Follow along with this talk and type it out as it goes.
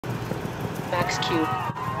Max-Q?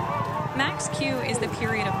 Max-Q is the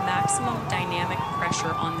period of maximum dynamic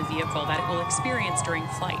pressure on the vehicle that it will experience during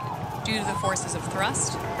flight due to the forces of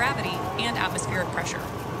thrust, gravity, and atmospheric pressure.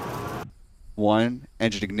 1,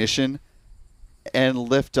 engine ignition, and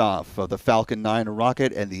liftoff of the Falcon 9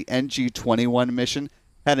 rocket and the NG-21 mission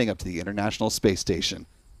heading up to the International Space Station.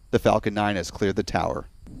 The Falcon 9 has cleared the tower.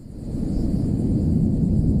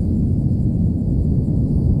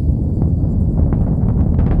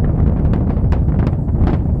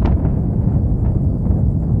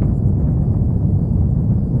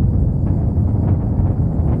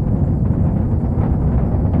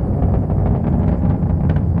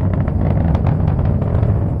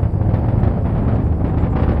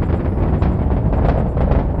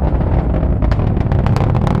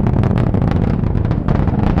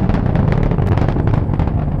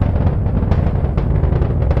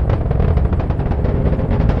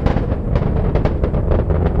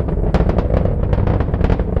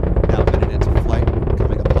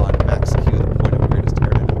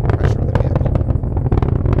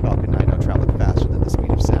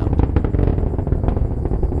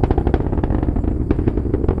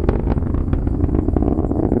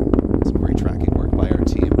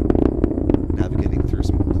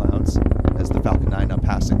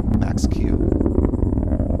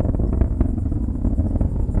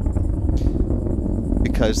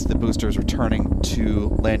 Because the booster is returning to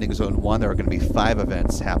landing zone 1, there are going to be 5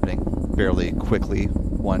 events happening fairly quickly,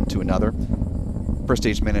 one to another. First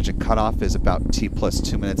stage management cutoff is about T plus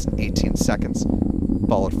 2 minutes and 18 seconds,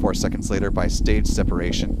 followed 4 seconds later by stage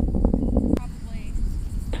separation.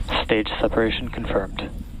 Stage separation confirmed.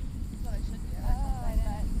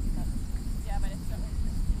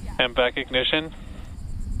 And back ignition.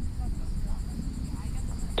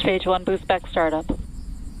 Stage 1 boost back startup.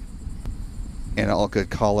 And all good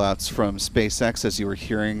call-outs from SpaceX, as you were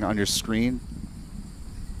hearing on your screen.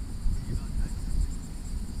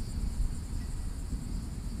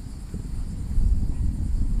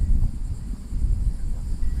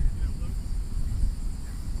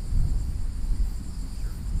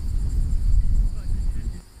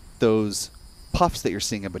 Those puffs that you're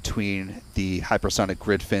seeing in between the hypersonic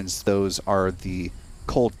grid fins, those are the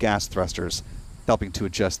cold gas thrusters, helping to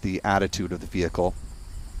adjust the attitude of the vehicle.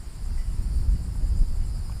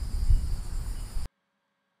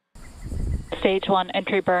 Stage 1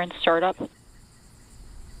 entry burn startup.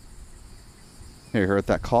 Here you heard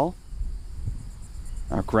that call.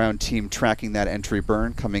 Our ground team tracking that entry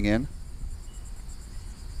burn coming in.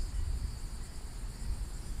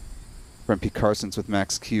 Brent P. Carson's with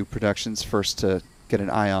Max-Qproductions, first to get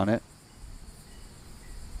an eye on it.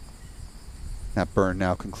 That burn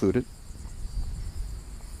now concluded.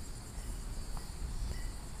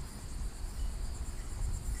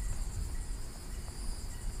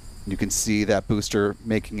 You can see that booster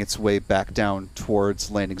making its way back down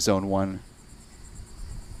towards landing zone 1.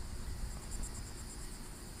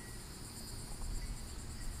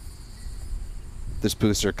 This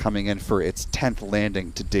booster coming in for its 10th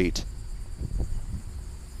landing to date,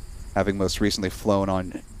 having most recently flown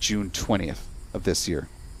on June 20th of this year.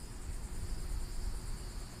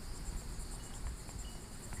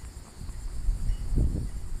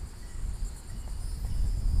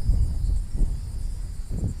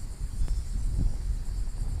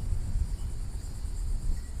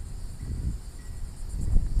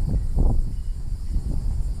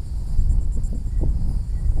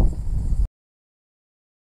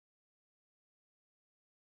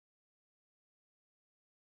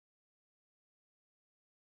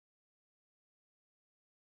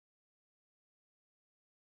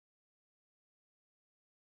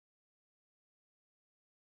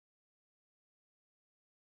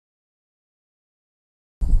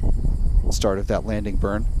 Start of that landing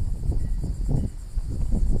burn.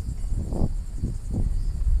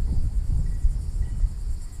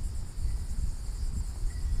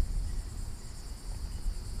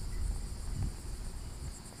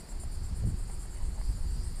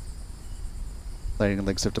 Landing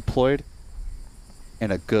links have deployed,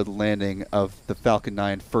 and a good landing of the Falcon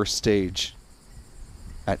 9 first stage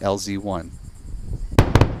at LZ1.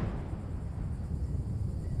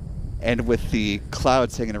 And with the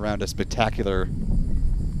clouds hanging around, a spectacular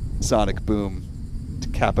sonic boom to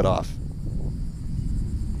cap it off.